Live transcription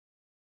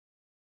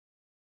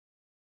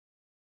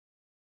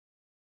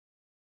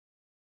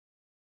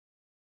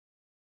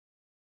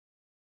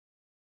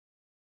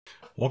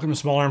Welcome to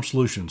Small Arms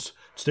Solutions.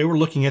 Today we're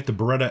looking at the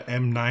Beretta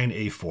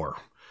M9A4.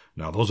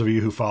 Now, those of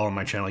you who follow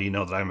my channel, you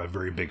know that I'm a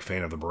very big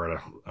fan of the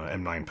Beretta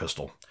M9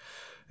 pistol.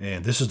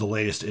 And this is the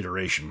latest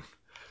iteration.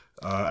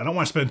 I don't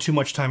want to spend too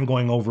much time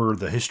going over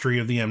the history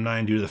of the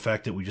M9 due to the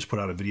fact that we just put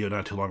out a video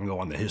not too long ago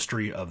on the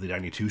history of the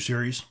 92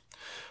 series.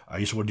 I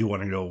just do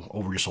want to go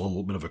over just a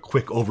little bit of a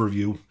quick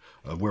overview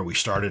of where we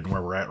started and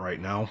where we're at right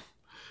now.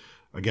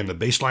 Again, the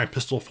baseline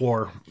pistol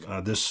floor,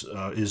 this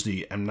is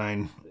the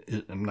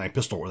M9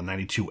 pistol, or the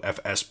 92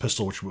 FS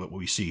pistol, which is what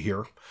we see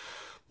here.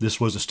 This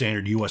was a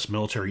standard U.S.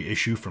 military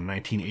issue from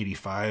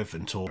 1985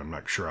 until, I'm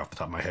not sure off the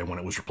top of my head, when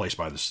it was replaced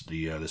by the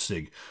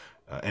SIG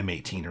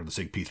M18 or the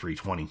SIG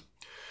P320.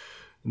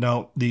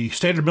 Now, the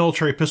standard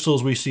military pistol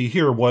as we see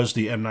here was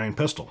the M9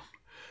 pistol.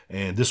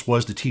 And this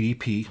was the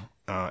TDP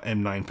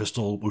M9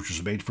 pistol, which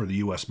was made for the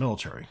U.S.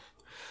 military.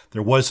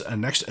 There was a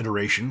next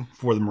iteration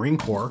for the Marine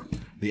Corps,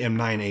 the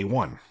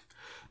M9A1.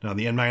 Now,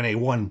 the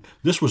M9A1,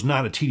 this was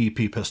not a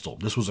TDP pistol.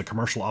 This was a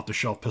commercial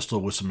off-the-shelf pistol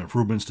with some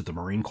improvements that the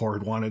Marine Corps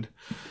had wanted.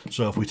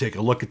 So if we take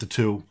a look at the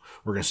two,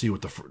 we're going to see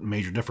what the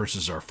major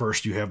differences are.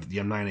 First, you have the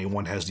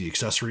M9A1 has the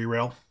accessory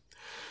rail.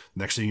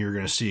 Next thing you're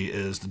going to see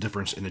is the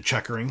difference in the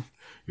checkering.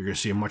 You're going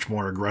to see a much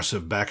more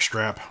aggressive back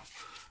strap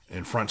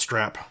and front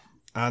strap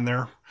on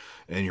there.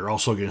 And you're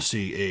also going to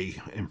see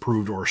a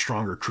improved or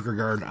stronger trigger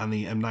guard on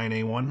the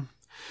M9A1.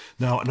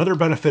 Now, another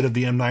benefit of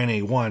the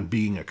M9A1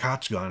 being a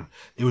COTS gun,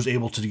 it was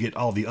able to get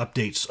all the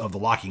updates of the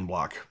locking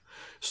block.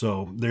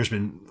 So there's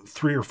been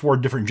 3 or 4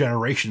 different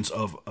generations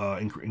of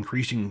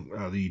increasing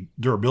the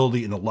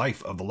durability and the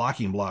life of the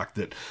locking block,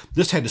 that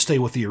this had to stay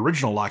with the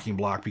original locking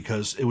block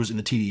because it was in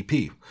the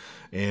TDP.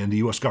 And the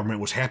U.S.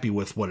 government was happy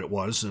with what it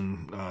was,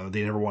 and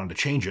they never wanted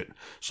to change it.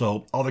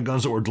 So all the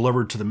guns that were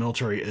delivered to the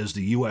military as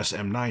the U.S.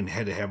 M9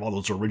 had to have all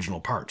those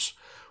original parts.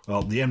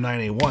 Well, the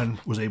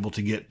M9A1 was able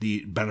to get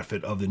the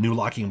benefit of the new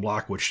locking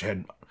block, which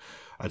had,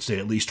 I'd say,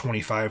 at least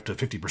 25 to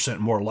 50%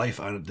 more life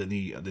on it than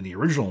the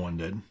original one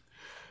did.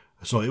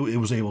 So it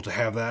was able to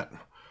have that.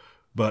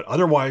 But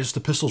otherwise,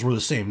 the pistols were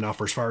the same. Now,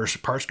 for as far as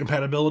parts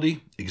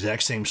compatibility,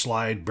 exact same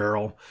slide,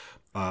 barrel.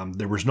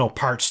 There was no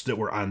parts that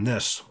were on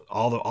this.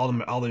 All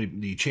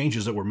the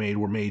changes that were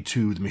made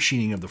to the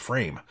machining of the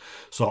frame.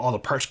 So all the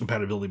parts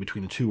compatibility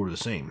between the two were the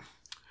same.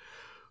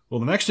 Well,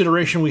 the next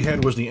iteration we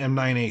had was the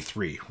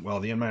M9A3. Well,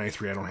 the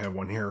M9A3, I don't have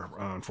one here,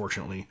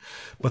 unfortunately.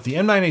 But the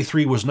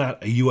M9A3 was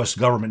not a U.S.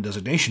 government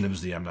designation. It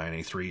was the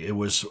M9A3. It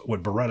was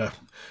what Beretta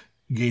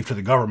gave to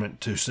the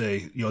government to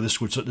say, you know, this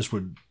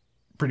would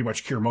pretty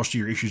much cure most of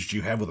your issues that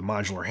you have with a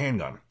modular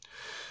handgun.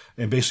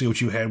 And basically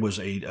what you had was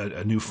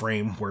a new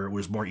frame where it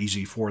was more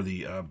easy for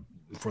the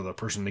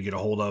person to get a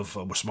hold of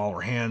with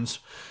smaller hands.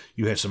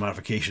 You had some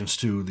modifications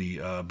to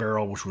the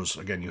barrel, which was,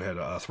 again, you had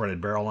a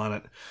threaded barrel on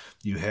it.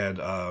 You had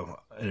an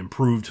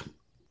improved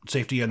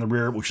safety on the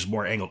rear, which is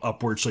more angled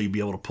upward, so you'd be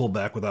able to pull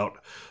back without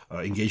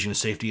engaging the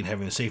safety and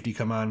having the safety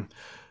come on.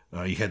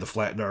 You had the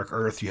flat dark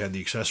earth. You had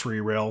the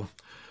accessory rail.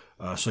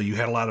 So you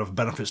had a lot of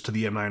benefits to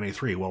the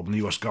M9A3. Well, when the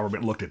U.S.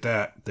 government looked at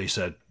that, they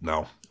said,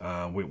 no,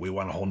 we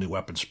want a whole new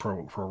weapons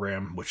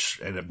program, which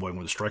ended up going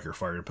with a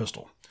striker-fired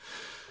pistol.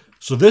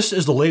 So this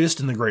is the latest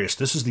and the greatest.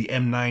 This is the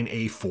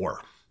M9A4.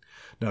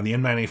 Now, the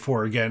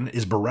M9A4, again,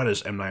 is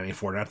Beretta's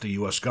M9A4, not the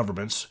U.S.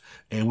 government's,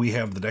 and we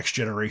have the next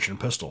generation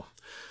pistol.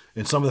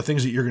 And some of the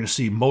things that you're going to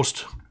see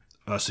most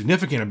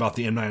significant about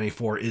the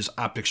M9A4 is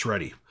optics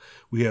ready.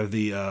 We have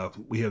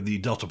the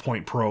Delta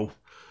Point Pro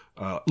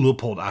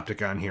Leupold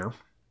optic on here.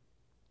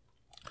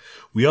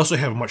 We also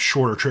have a much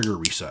shorter trigger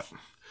reset.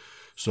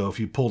 So if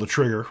you pull the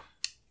trigger,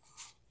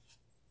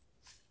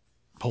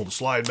 pull the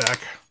slide back,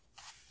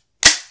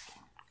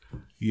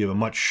 you have a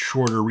much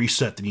shorter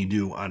reset than you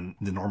do on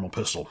the normal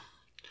pistol.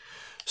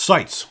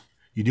 Sights.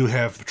 You do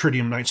have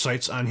tritium night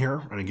sights on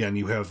here. And again,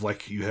 you have,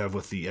 like you have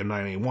with the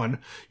M9A1,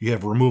 you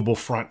have removable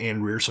front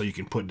and rear, so you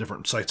can put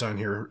different sights on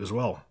here as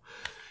well.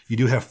 You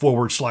do have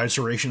forward slide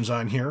serrations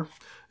on here.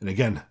 And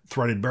again,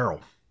 threaded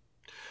barrel.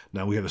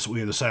 Now we have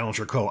the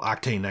Silencer Co.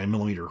 Octane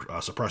 9mm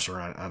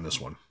suppressor on this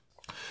one.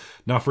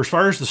 Now, for as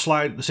far as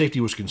the safety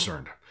was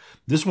concerned,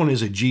 this one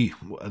is a G.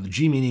 The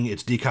G meaning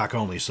it's decock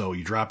only. So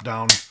you drop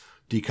down,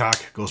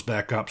 decock, goes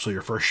back up. So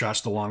your first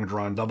shot's the long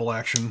drawn double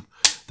action.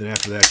 Then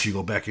after that, you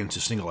go back into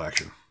single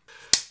action.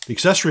 The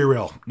accessory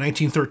rail,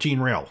 1913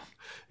 rail.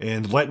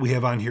 And the light we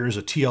have on here is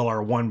a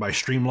TLR1 by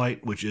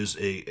Streamlight, which is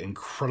a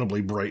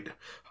incredibly bright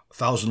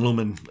 1000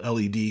 lumen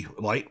LED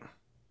light.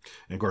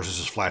 And of course, this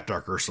is flat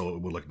darker, so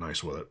it would look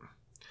nice with it.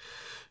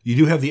 You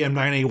do have the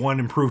M9A1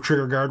 improved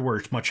trigger guard, where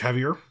it's much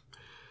heavier.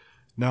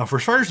 Now, for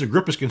as far as the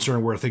grip is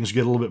concerned, where things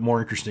get a little bit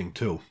more interesting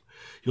too,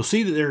 you'll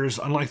see that there's,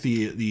 unlike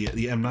the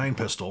M9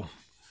 pistol,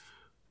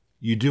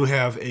 you do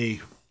have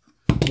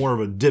more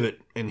of a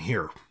divot in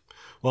here.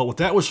 Well, what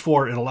that was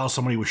for, it allows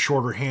somebody with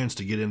shorter hands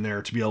to get in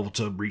there to be able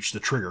to reach the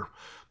trigger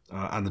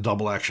on the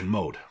double action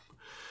mode.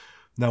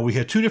 Now, we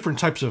had 2 different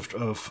types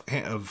of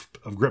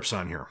grips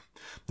on here.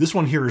 This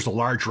one here is a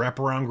large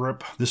wraparound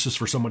grip. This is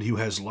for somebody who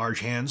has large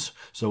hands,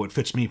 so it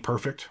fits me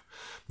perfect.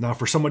 Now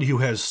for somebody who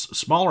has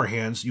smaller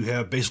hands, you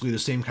have basically the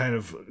same kind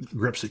of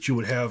grips that you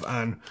would have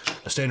on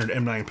a standard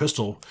M9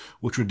 pistol,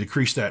 which would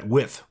decrease that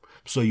width,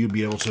 so you'd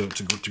be able to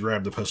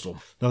grab the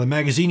pistol. Now the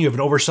magazine, you have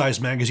an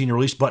oversized magazine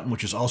release button,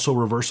 which is also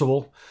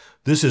reversible.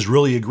 This is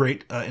really a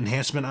great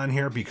enhancement on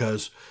here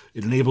because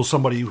it enables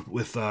somebody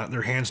with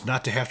their hands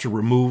not to have to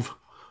remove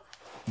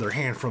their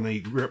hand from the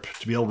grip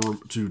to be able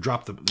to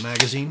drop the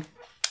magazine,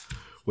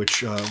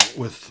 which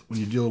when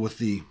you deal with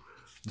the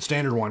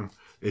standard one,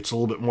 it's a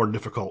little bit more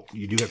difficult.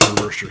 You do have to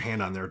reverse your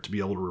hand on there to be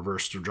able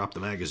to drop the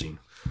magazine.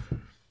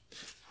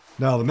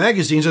 Now the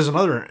magazines is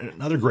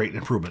another great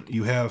improvement.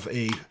 You have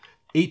a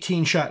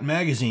 18-shot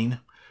magazine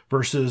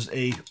versus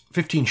a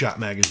 15-shot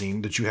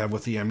magazine that you have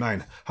with the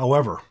M9.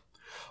 However,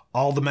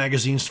 all the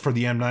magazines for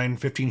the M9,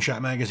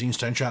 15-shot magazines,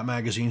 10-shot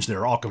magazines,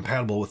 they're all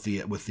compatible with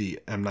the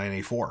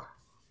M9A4.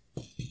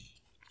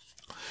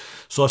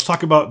 So let's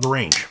talk about the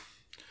range.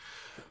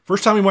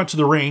 First time we went to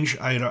the range,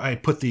 I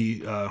put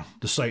the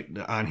sight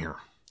on here.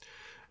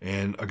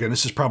 And again,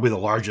 this is probably the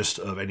largest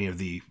of any of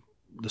the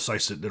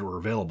sights that were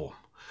available.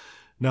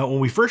 Now, when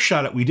we first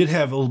shot it, we did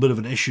have a little bit of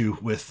an issue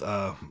with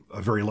a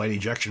very light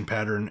ejection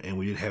pattern, and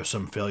we did have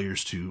some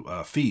failures to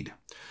feed.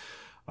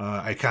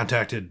 I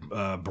contacted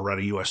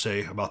Beretta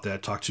USA about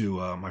that, talked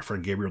to my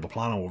friend Gabriel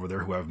DePlano over there,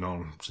 who I've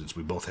known since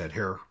we both had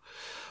hair.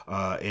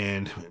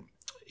 And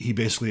he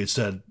basically had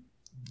said,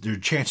 the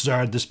chances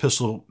are this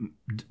pistol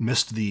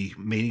missed the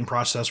mating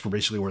process, where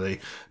basically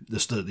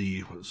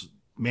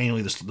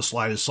manually the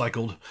slide is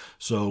cycled,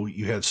 so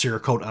you had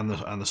Cerakote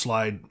on the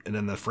slide and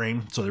then the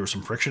frame, so there was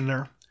some friction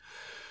there.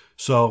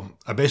 So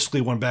I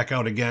basically went back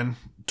out again,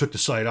 took the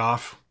sight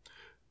off,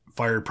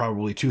 fired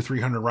probably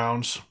 200-300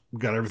 rounds,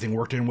 got everything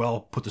worked in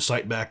well, put the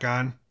sight back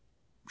on,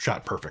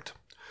 shot perfect.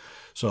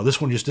 So this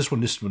one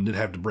did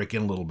have to break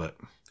in a little bit.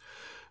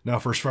 Now,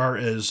 for as far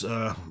as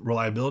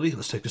reliability,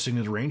 let's take this thing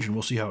to the range and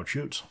we'll see how it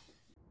shoots.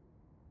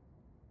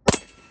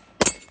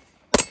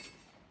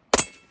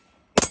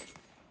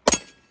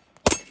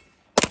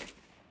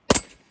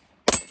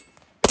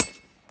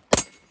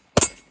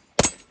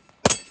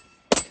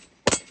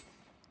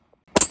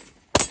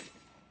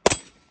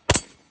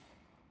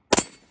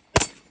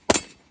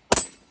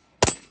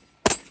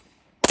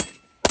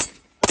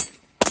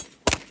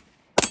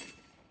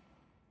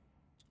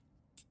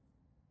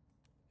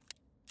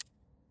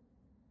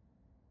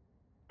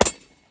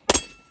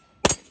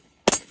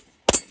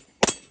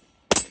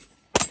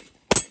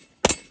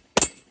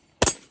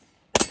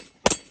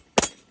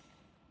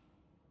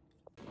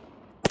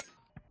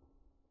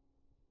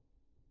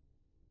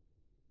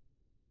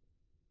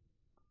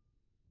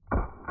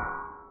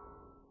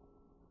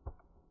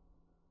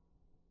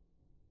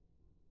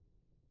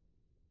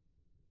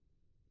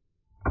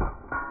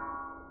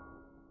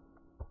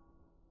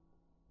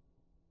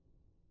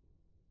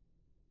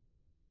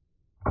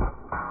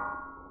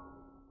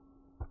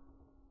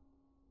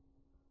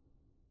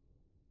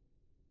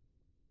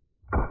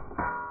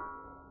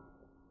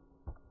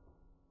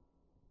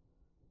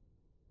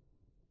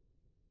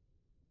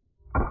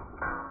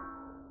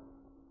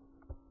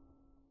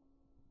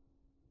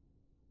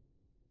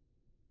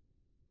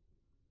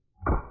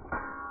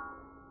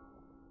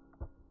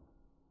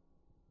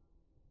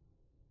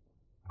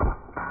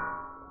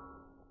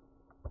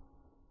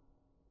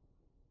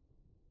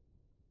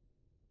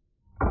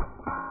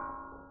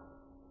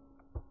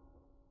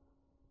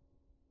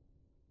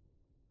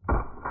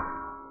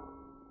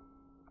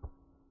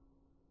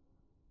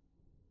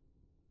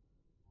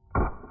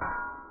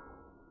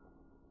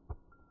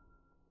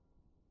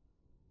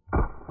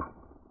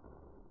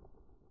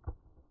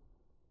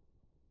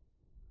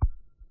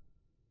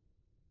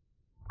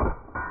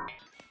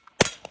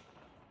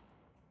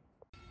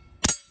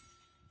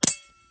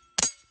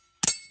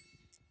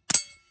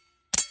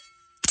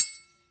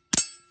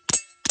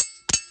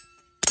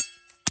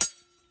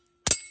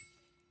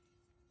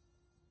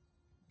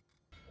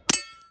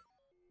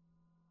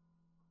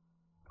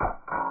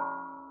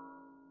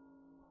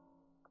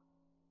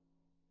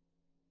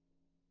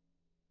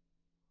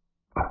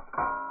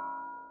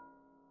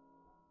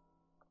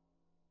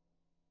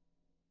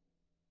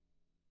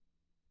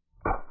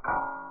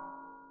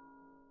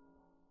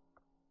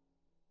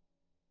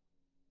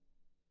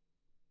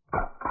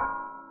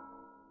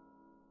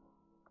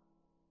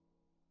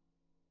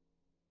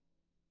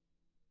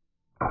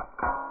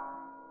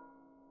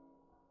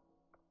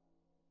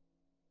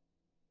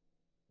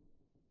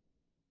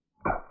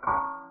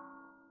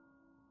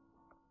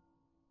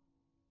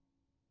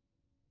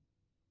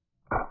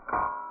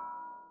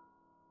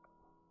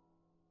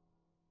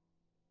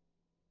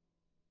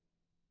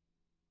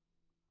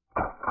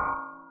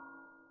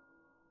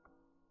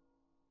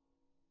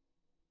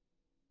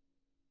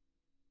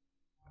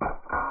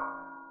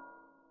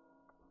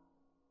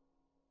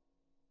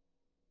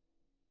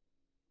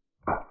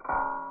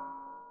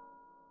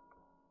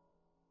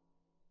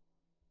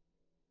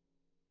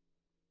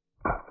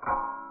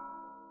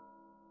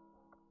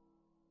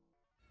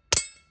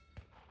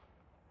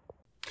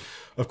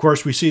 Of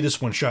course, we see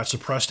this one shot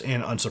suppressed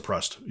and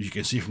unsuppressed. You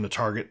can see from the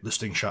target, this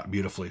thing shot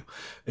beautifully.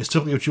 It's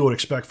typically what you would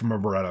expect from a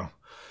Beretta.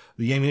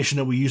 The ammunition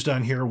that we used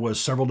on here was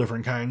several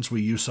different kinds.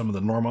 We used some of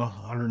the Norma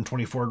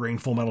 124 grain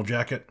full metal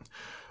jacket,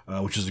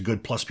 which is a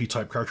good plus P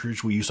type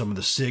cartridge. We used some of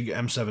the SIG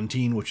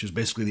M17, which is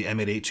basically the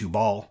M882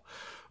 ball,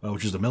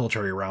 which is the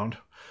military round.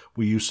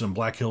 We used some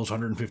Black Hills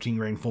 115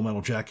 grain full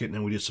metal jacket, and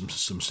then we did some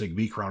SIG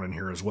B crown in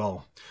here as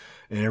well.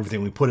 And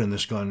everything we put in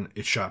this gun,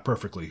 it shot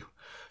perfectly.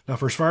 Now,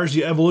 for as far as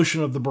the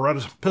evolution of the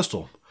Beretta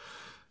pistol,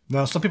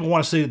 now some people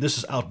want to say that this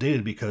is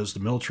outdated because the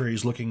military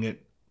is looking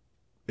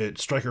at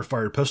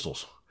striker-fired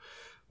pistols.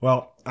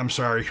 Well, I'm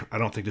sorry, I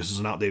don't think this is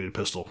an outdated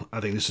pistol. I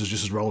think this is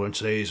just as relevant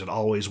today as it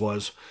always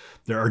was.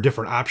 There are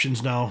different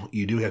options now.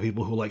 You do have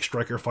people who like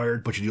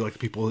striker-fired, but you do like the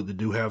people that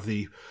do have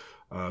the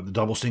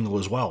double single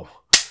as well.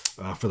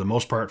 For the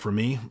most part, for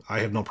me, I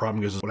have no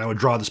problem because when I would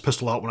draw this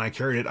pistol out when I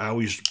carried it, I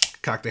always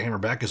cocked the hammer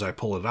back as I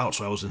pull it out,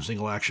 so I was in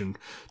single action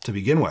to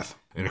begin with.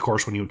 And of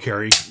course, when you would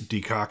carry,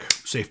 decock,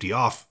 safety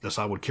off, that's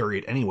how I would carry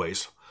it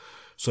anyways.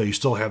 So you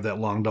still have that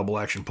long double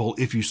action pull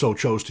if you so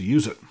chose to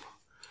use it.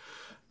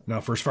 Now,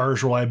 for as far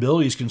as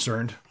reliability is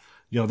concerned,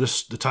 you know,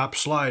 the top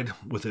slide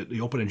with the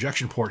open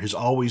injection port has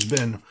always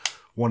been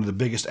one of the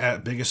biggest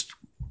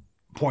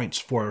points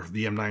for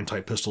the M9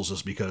 type pistols,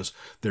 is because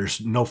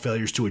there's no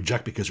failures to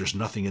eject because there's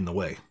nothing in the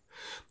way.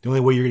 The only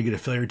way you're going to get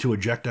a failure to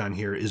eject on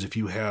here is if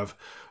you have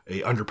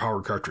a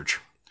underpowered cartridge.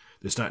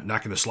 It's not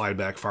going to slide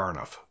back far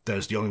enough. That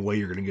is the only way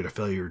you're going to get a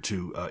failure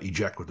to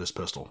eject with this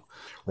pistol.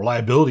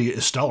 Reliability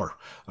is stellar.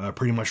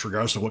 Pretty much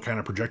regardless of what kind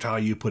of projectile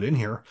you put in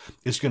here,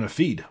 it's going to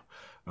feed.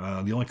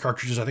 The only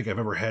cartridges I think I've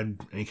ever had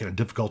any kind of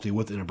difficulty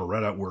with in a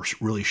Beretta were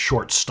really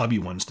short, stubby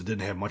ones that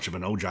didn't have much of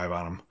an ogive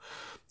on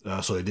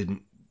them, so they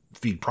didn't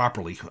feed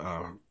properly.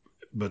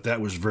 But that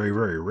was very,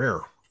 very rare.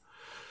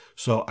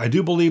 So I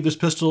do believe this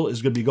pistol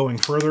is going to be going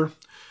further.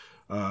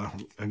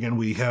 Again,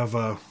 we have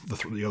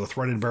the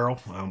threaded barrel,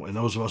 and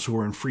those of us who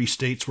are in free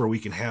states where we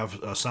can have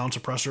sound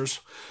suppressors,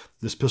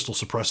 this pistol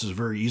suppresses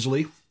very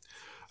easily.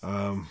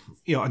 You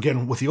know,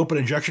 again, with the open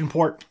injection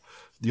port,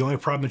 the only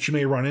problem that you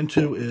may run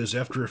into is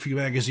after a few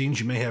magazines,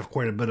 you may have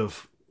quite a bit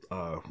of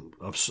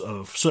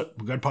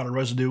soot, gunpowder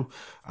residue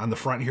on the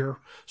front here,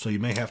 so you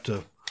may have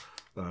to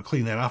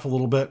clean that off a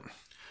little bit.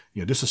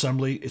 You know,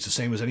 disassembly, it's the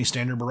same as any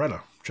standard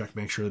Beretta. Check,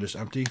 make sure that it's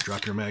empty.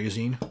 Drop your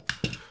magazine.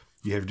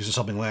 You have just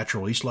something latch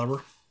release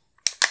lever.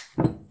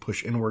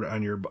 Push inward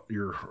on your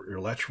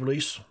latch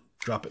release.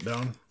 Drop it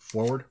down,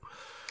 forward.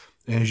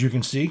 And as you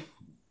can see,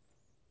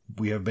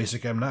 we have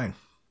basic M9.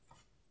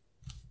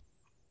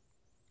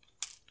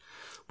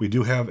 We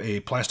do have a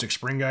plastic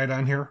spring guide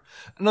on here.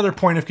 Another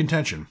point of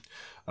contention.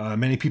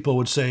 Many people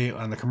would say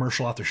on the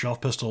commercial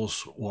off-the-shelf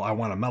pistols, well, I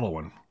want a metal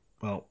one.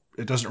 Well,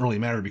 it doesn't really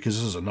matter because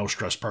this is a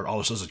no-stress part. All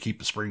this does is keep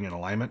the spring in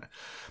alignment.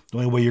 The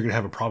only way you're going to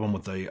have a problem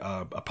with a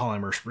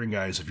polymer spring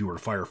guide is if you were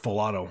to fire full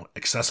auto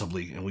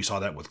excessively, and we saw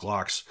that with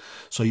Glocks.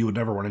 So you would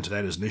never run into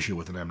that as an issue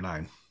with an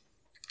M9.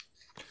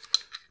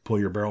 Pull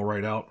your barrel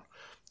right out.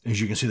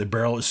 As you can see, the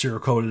barrel is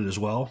Cerakoted as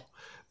well.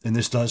 And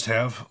this does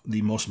have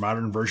the most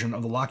modern version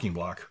of the locking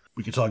block.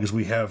 We can tell because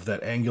we have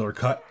that angular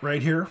cut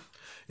right here.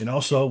 And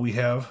also we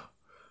have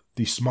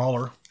the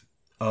smaller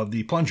of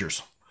the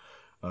plungers.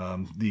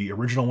 The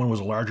original one was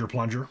a larger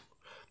plunger.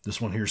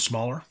 This one here is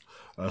smaller,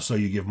 so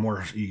you give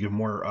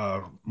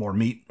more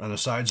meat on the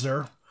sides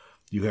there.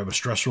 You have a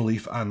stress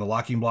relief on the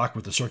locking block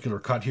with the circular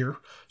cut here,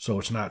 so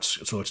it's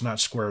not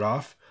squared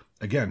off.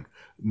 Again,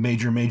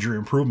 major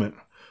improvement,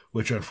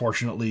 which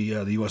unfortunately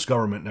the U.S.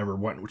 government never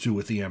went to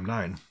with the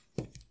M9.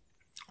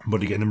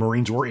 But again, the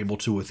Marines were able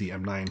to with the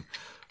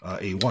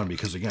M9A1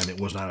 because again, it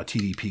was not a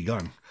TDP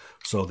gun,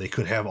 so they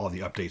could have all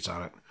the updates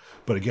on it.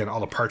 But again, all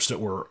the parts that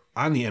were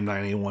on the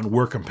M9A1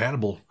 were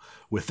compatible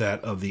with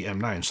that of the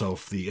M9. So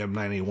if the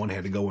M9A1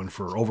 had to go in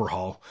for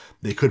overhaul,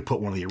 they could put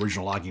one of the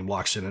original locking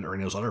blocks in it or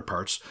any of those other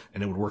parts,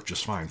 and it would work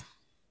just fine.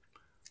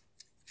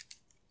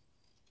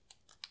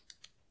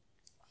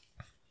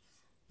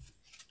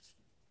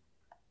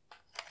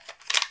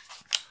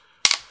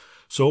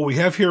 So what we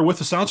have here with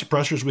the sound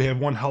suppressors, we have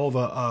one hell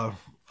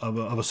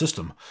of a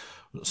system.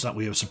 So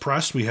we have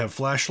suppressed, we have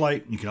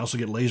flashlight. You can also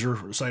get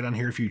laser sight on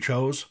here if you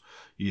chose.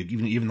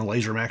 Even the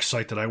Laser Max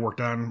sight that I worked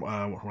on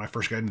when I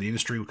first got into the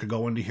industry could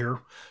go into here.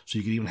 So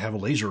you could even have a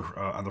laser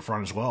on the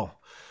front as well.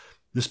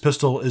 This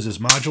pistol is as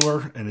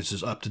modular and it's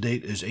as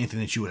up-to-date as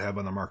anything that you would have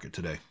on the market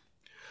today.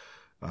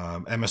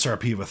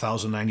 MSRP of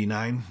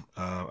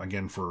 $1,099.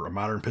 Again, for a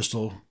modern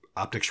pistol,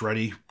 optics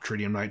ready,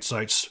 tritium night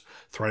sights,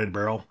 threaded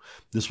barrel.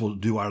 This will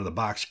do out of the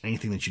box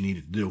anything that you need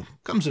it to do.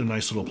 Comes in a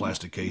nice little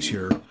plastic case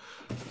here.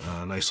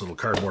 A nice little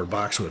cardboard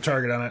box with a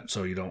target on it,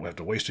 so you don't have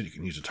to waste it. You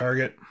can use a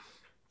target.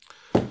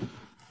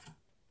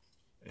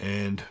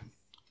 And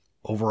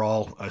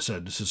overall, I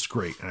said this is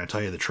great. And I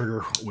tell you, the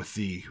trigger with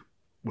the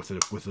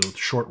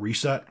short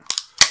reset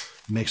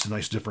makes a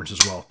nice difference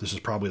as well. This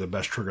is probably the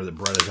best trigger that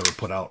Beretta's ever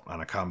put out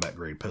on a combat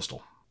grade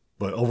pistol.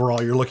 But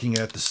overall, you're looking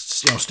at the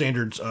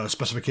standard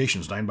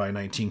specifications: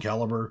 9x19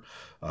 caliber,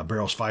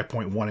 barrel's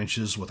 5.1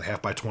 inches with a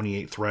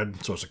 1/2x28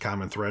 thread, so it's a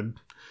common thread.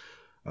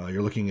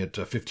 You're looking at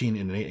 15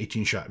 in an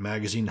 18 shot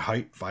magazine,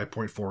 height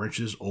 5.4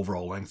 inches,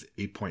 overall length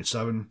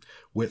 8.7,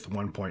 width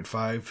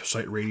 1.5,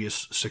 sight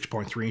radius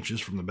 6.3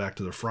 inches from the back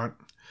to the front.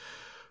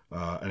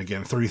 And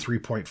again,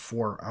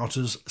 33.4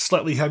 ounces,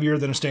 slightly heavier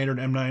than a standard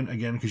M9,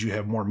 again, because you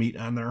have more meat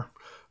on there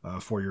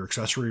for your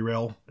accessory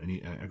rail.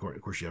 And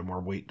of course, you have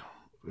more weight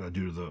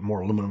due to the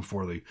more aluminum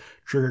for the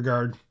trigger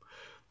guard.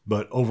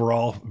 But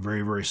overall,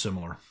 very, very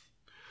similar.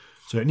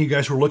 So any of you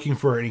guys who are looking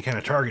for any kind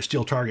of target,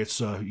 steel targets,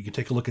 you can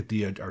take a look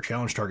at our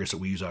challenge targets that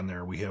we use on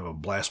there. We have a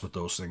blast with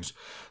those things.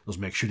 Those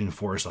make shooting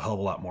for us a hell of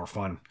a lot more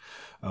fun.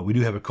 We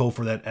do have a code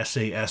for that,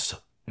 SAS,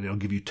 and it'll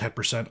give you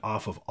 10%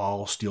 off of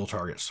all steel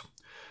targets.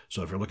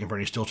 So if you're looking for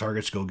any steel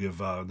targets, go give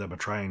them a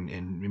try,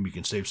 and maybe you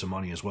can save some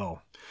money as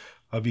well.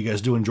 I hope you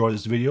guys do enjoy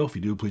this video. If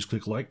you do, please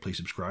click like, please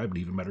subscribe, and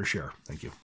even better, share. Thank you.